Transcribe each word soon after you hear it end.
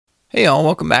Hey all,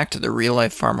 welcome back to the Real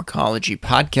Life Pharmacology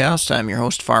podcast. I'm your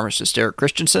host, pharmacist Eric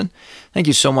Christensen. Thank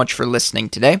you so much for listening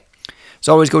today. As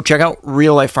always, go check out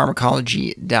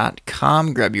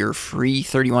reallifepharmacology.com. Grab your free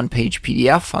 31-page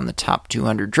PDF on the top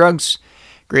 200 drugs.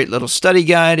 Great little study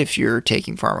guide if you're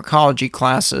taking pharmacology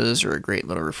classes, or a great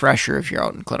little refresher if you're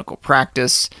out in clinical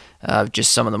practice.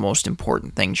 Just some of the most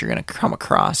important things you're going to come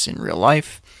across in real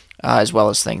life, as well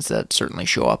as things that certainly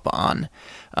show up on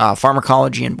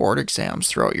pharmacology and board exams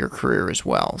throughout your career as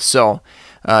well. So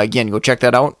again, go check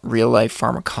that out,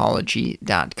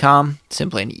 reallifepharmacology.com.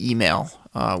 Simply an email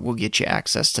will get you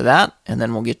access to that, and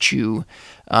then we'll get you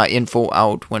info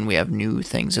out when we have new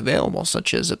things available,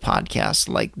 such as a podcast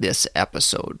like this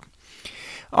episode.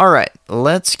 All right,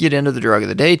 let's get into the drug of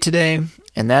the day today,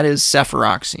 and that is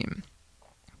Cefuroxime.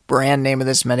 Brand name of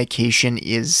this medication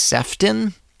is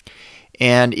Ceftin,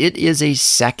 and it is a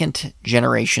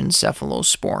second-generation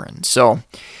cephalosporin. So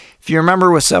if you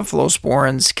remember with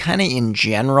cephalosporins, kind of in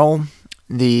general,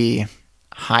 the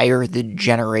higher the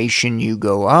generation you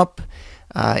go up,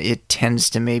 it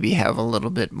tends to maybe have a little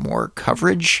bit more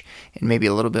coverage and maybe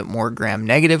a little bit more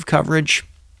gram-negative coverage.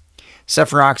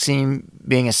 Cefuroxime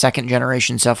being a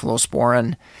second-generation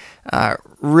cephalosporin,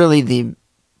 really the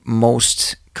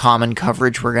most common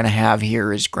coverage we're going to have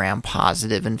here is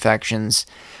gram-positive infections.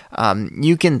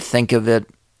 You can think of it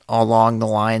along the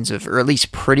lines of, or at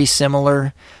least pretty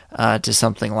similar to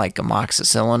something like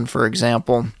amoxicillin, for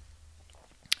example.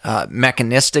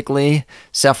 Mechanistically,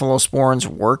 cephalosporins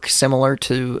work similar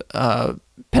to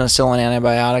penicillin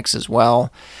antibiotics as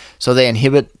well. So they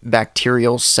inhibit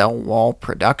bacterial cell wall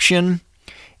production,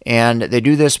 and they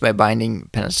do this by binding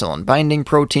penicillin binding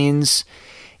proteins.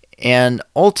 And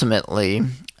ultimately,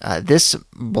 this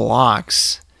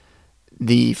blocks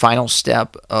the final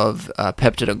step of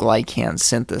peptidoglycan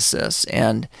synthesis.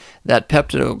 And that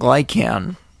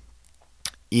peptidoglycan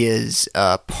is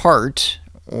part,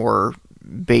 or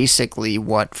basically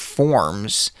what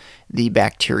forms the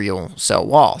bacterial cell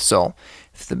wall. So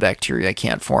if the bacteria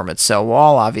can't form its cell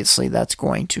wall, obviously that's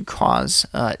going to cause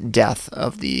death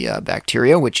of the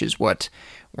bacteria, which is what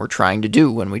we're trying to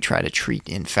do when we try to treat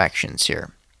infections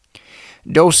here.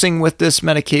 Dosing with this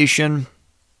medication.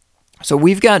 So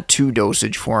we've got two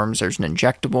dosage forms. There's an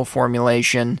injectable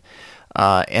formulation,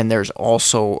 and there's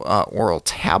also oral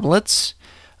tablets.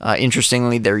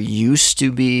 Interestingly, there used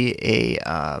to be a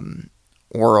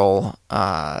oral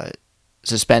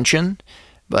suspension,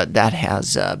 but that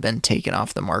has been taken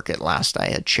off the market last I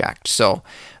had checked. So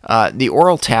the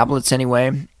oral tablets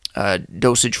anyway,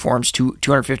 dosage forms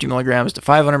 250 milligrams to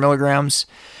 500 milligrams.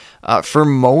 For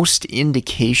most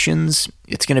indications,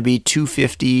 it's going to be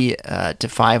 250 to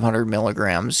 500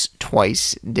 milligrams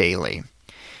twice daily.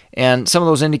 And some of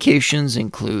those indications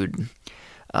include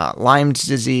Lyme's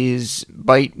disease,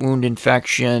 bite wound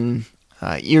infection,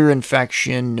 ear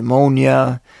infection,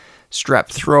 pneumonia, strep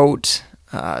throat,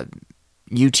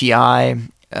 UTI.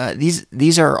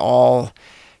 These are all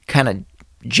kind of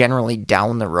generally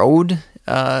down the road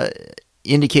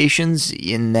indications,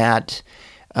 in that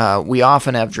we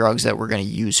often have drugs that we're going to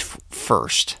use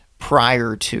first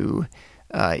prior to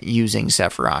using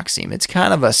cefuroxime. It's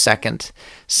kind of a second,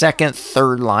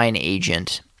 third line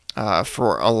agent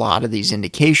for a lot of these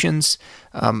indications,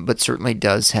 but certainly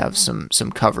does have some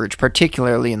coverage,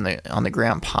 particularly on the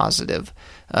gram-positive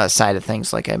side of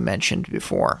things, like I mentioned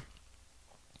before.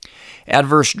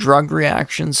 Adverse drug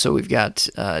reactions. So we've got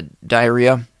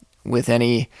diarrhea with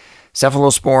any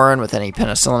cephalosporin, with any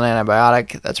penicillin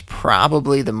antibiotic. That's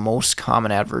probably the most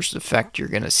common adverse effect you're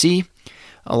going to see.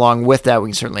 Along with that, we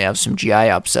can certainly have some GI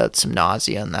upset, some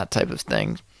nausea, and that type of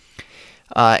thing.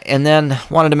 And then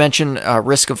wanted to mention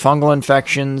risk of fungal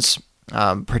infections,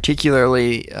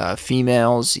 particularly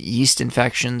females, yeast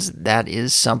infections. That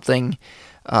is something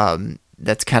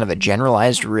that's kind of a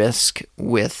generalized risk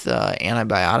with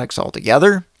antibiotics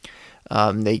altogether.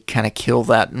 They kind of kill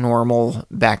that normal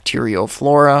bacterial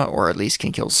flora, or at least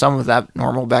can kill some of that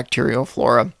normal bacterial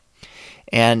flora,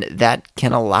 and that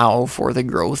can allow for the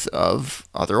growth of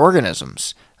other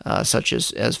organisms, such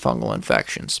as fungal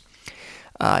infections.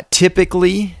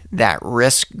 Typically, that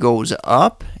risk goes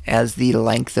up as the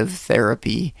length of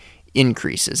therapy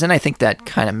increases, and I think that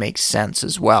kind of makes sense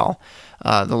as well.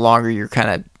 The longer you're kind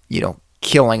of,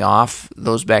 killing off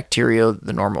those bacteria,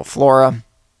 the normal flora,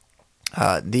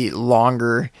 the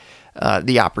longer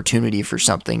the opportunity for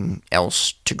something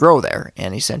else to grow there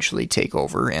and essentially take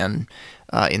over. And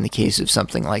in the case of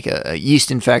something like a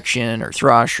yeast infection or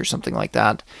thrush or something like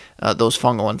that, those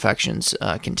fungal infections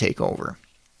can take over.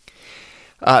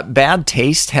 Bad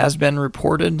taste has been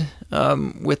reported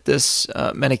with this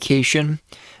medication.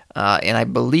 And I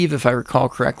believe, if I recall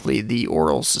correctly, the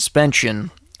oral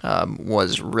suspension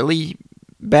was really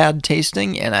bad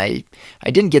tasting, and I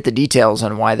didn't get the details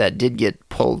on why that did get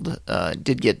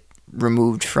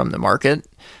removed from the market.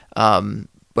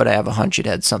 But I have a hunch it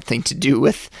had something to do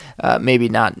with maybe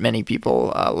not many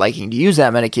people liking to use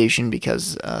that medication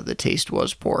because the taste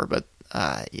was poor. But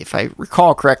if I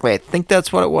recall correctly, I think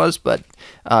that's what it was, but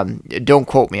don't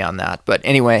quote me on that. But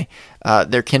anyway,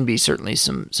 there can be certainly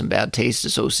some bad taste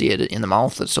associated in the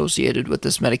mouth associated with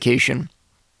this medication.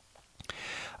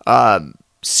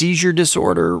 Seizure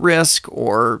disorder risk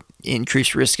or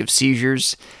increased risk of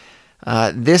seizures.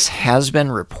 This has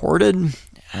been reported.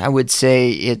 I would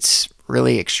say it's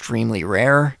really extremely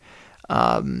rare.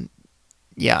 I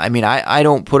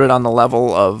don't put it on the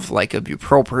level of like a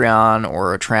bupropion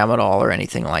or a tramadol or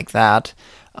anything like that.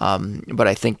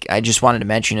 But I just wanted to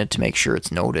mention it to make sure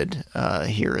it's noted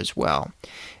here as well.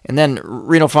 And then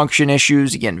renal function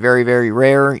issues, again, very, very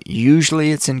rare.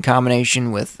 Usually it's in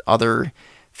combination with other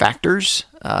factors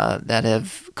that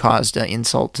have caused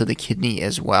insult to the kidney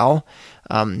as well.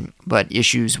 But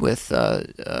issues with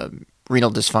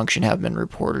renal dysfunction have been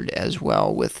reported as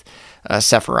well with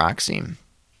cefuroxime.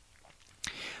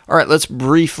 All right, let's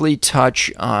briefly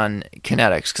touch on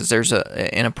kinetics because there's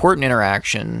an important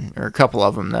interaction, or a couple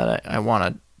of them that I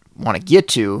want to get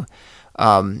to.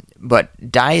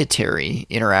 But dietary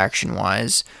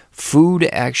interaction-wise, food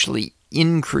actually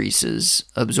increases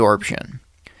absorption.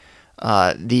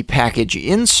 The package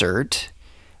insert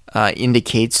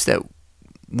indicates that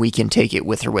we can take it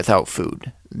with or without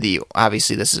food.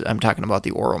 Obviously, I'm talking about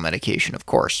the oral medication, of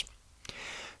course.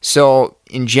 So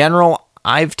in general,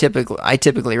 I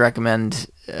typically recommend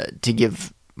to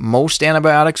give most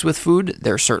antibiotics with food.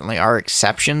 There certainly are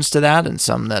exceptions to that, and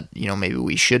some that maybe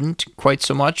we shouldn't quite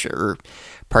so much, or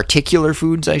particular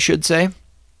foods, I should say.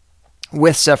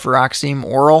 With cefuroxime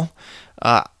oral,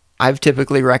 I've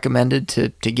typically recommended to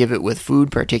give it with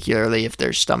food, particularly if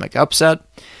there's stomach upset.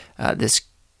 This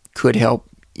could help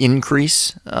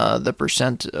increase the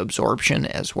percent absorption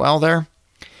as well there.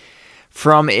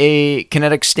 From a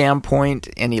kinetic standpoint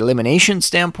and elimination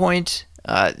standpoint,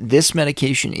 this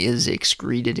medication is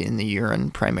excreted in the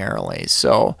urine primarily.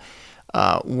 So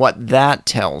what that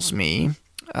tells me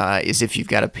is if you've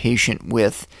got a patient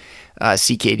with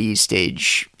CKD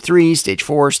stage 3, stage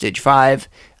 4, stage 5,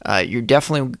 you're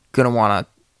definitely going to want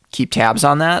to keep tabs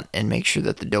on that and make sure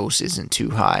that the dose isn't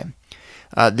too high.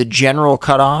 The general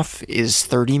cutoff is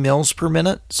 30 mils per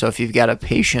minute. So if you've got a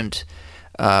patient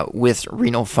with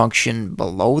renal function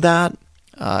below that,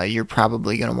 you're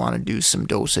probably going to want to do some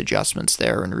dose adjustments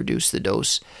there and reduce the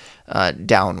dose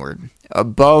downward.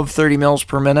 Above 30 mils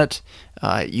per minute,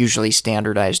 usually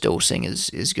standardized dosing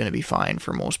is going to be fine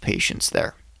for most patients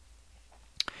there.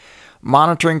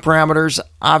 Monitoring parameters,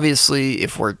 obviously,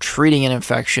 if we're treating an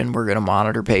infection, we're going to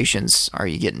monitor patients. Are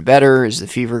you getting better? Is the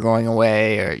fever going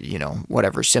away? Or,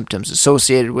 whatever symptoms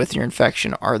associated with your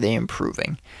infection, are they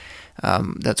improving?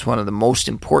 That's one of the most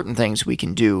important things we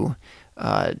can do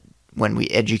when we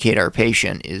educate our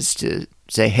patient, is to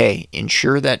say, hey,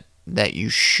 ensure that you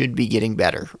should be getting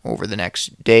better over the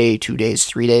next day, 2 days,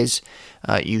 3 days.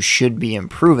 You should be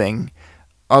improving.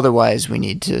 Otherwise, we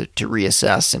need to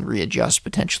reassess and readjust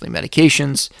potentially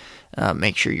medications,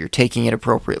 make sure you're taking it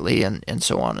appropriately, and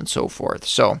so on and so forth.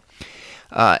 So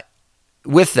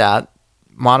with that,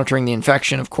 monitoring the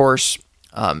infection, of course,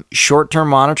 short-term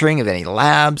monitoring of any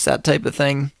labs, that type of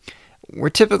thing, we're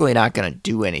typically not going to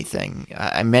do anything.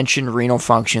 I mentioned renal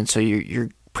function, so you're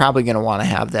probably going to want to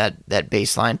have that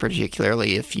baseline,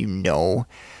 particularly if you know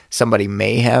somebody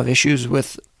may have issues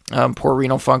with poor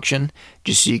renal function,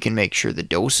 just so you can make sure the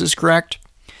dose is correct.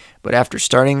 But after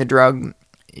starting the drug,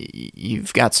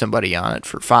 you've got somebody on it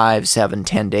for 5, 7,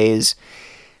 10 days.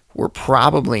 We're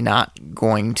probably not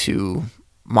going to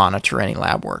monitor any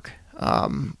lab work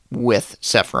with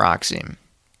cefuroxime.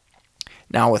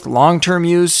 Now, with long-term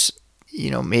use,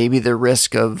 maybe the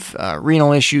risk of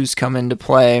renal issues come into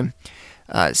play.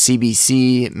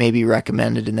 CBC may be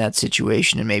recommended in that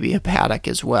situation, and maybe hepatic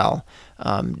as well,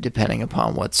 depending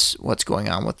upon what's going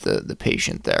on with the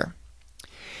patient there.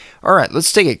 All right,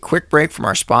 let's take a quick break from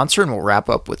our sponsor, and we'll wrap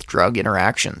up with drug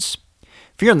interactions.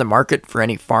 If you're in the market for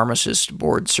any pharmacist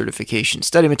board certification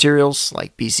study materials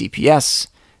like BCPS,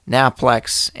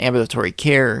 NAPLEX, ambulatory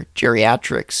care,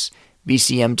 geriatrics,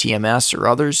 BCMTMS, or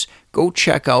others, go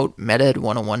check out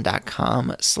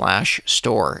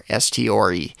meded101.com/store,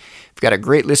 S-T-O-R-E. We've got a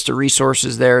great list of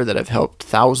resources there that have helped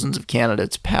thousands of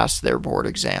candidates pass their board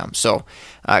exam. So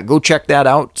go check that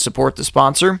out, support the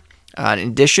sponsor. In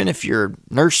addition, if you're a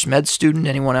nurse, med student,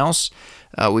 anyone else,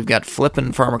 we've got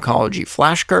Flippin' Pharmacology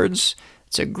flashcards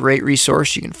It's a great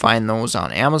resource. You can find those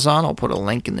on Amazon. I'll put a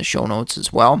link in the show notes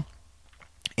as well.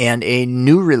 And a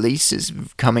new release is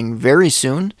coming very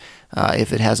soon,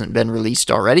 if it hasn't been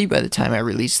released already by the time I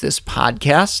release this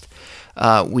podcast.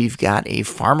 We've got a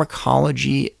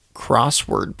pharmacology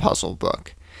crossword puzzle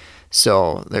book.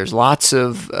 So there's lots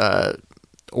of,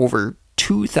 over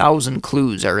 2,000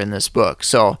 clues are in this book.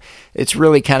 So it's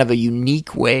really kind of a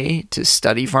unique way to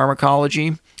study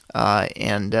pharmacology.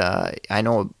 And I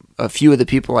know a few of the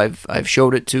people I've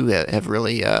showed it to have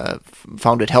really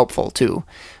found it helpful too,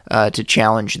 to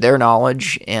challenge their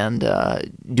knowledge and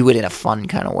do it in a fun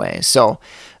kind of way. So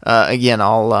again,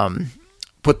 I'll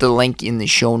put the link in the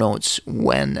show notes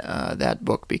when that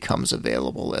book becomes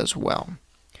available as well.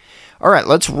 All right,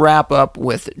 let's wrap up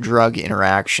with drug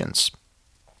interactions.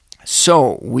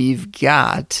 So we've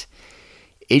got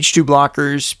H2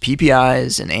 blockers,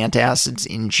 PPIs, and antacids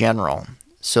in general.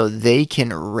 So they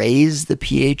can raise the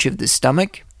pH of the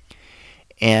stomach,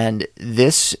 and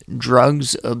this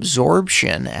drug's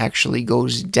absorption actually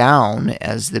goes down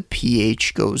as the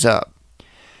pH goes up.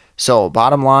 So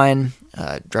bottom line,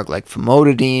 drug like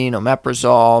famotidine,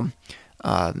 omeprazole,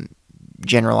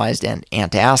 generalized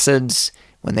antacids,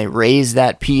 when they raise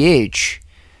that pH,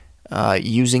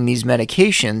 using these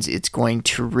medications, it's going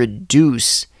to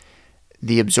reduce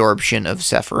the absorption of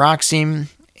cefuroxime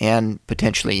and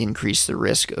potentially increase the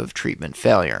risk of treatment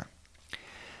failure.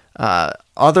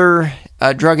 Other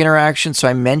drug interactions, so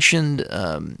I mentioned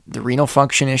the renal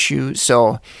function issue.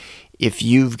 So if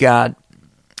you've got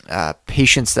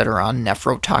patients that are on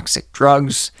nephrotoxic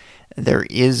drugs, there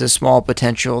is a small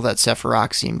potential that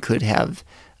cefuroxime could have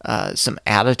some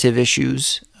additive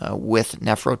issues with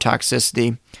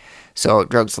nephrotoxicity. So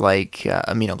drugs like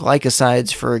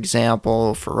aminoglycosides, for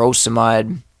example,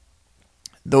 furosemide,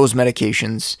 those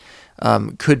medications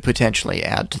could potentially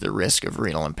add to the risk of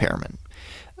renal impairment.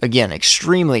 Again,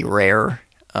 extremely rare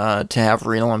to have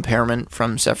renal impairment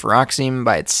from cefuroxime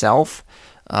by itself,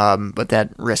 but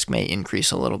that risk may increase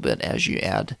a little bit as you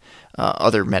add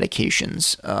other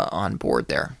medications on board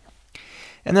there.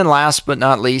 And then last but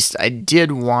not least, I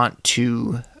did want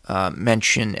to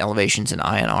mention elevations in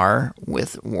INR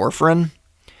with warfarin.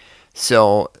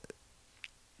 So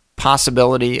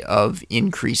possibility of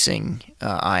increasing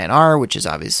INR, which is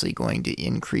obviously going to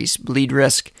increase bleed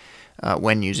risk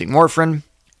when using warfarin.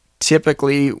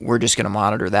 Typically, we're just going to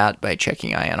monitor that by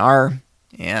checking INR,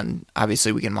 and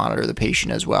obviously we can monitor the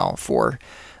patient as well for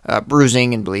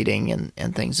bruising and bleeding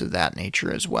and things of that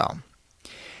nature as well.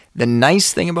 The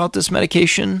nice thing about this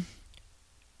medication,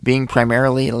 being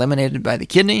primarily eliminated by the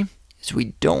kidney, is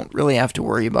we don't really have to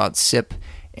worry about CYP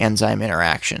enzyme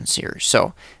interactions here.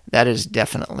 So that is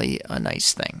definitely a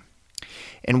nice thing.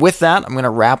 And with that, I'm going to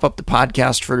wrap up the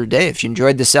podcast for today. If you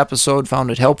enjoyed this episode,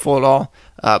 found it helpful at all,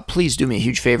 please do me a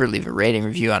huge favor, leave a rating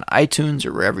review on iTunes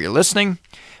or wherever you're listening.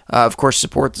 Of course,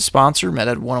 support the sponsor,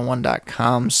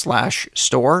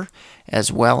 meded101.com/store,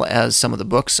 as well as some of the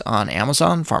books on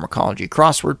Amazon, Pharmacology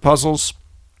Crossword Puzzles,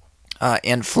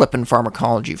 and Flippin'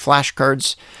 Pharmacology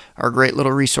flashcards are great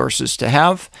little resources to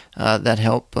have that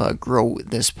help grow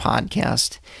this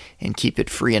podcast and keep it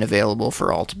free and available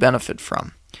for all to benefit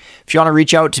from. If you want to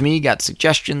reach out to me, got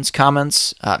suggestions,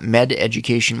 comments,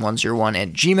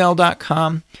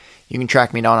 mededucation101@gmail.com. You can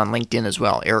track me down on LinkedIn as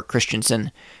well, Eric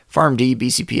Christensen, PharmD,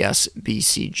 BCPS,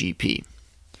 BCGP.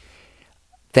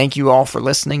 Thank you all for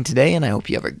listening today, and I hope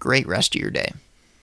you have a great rest of your day.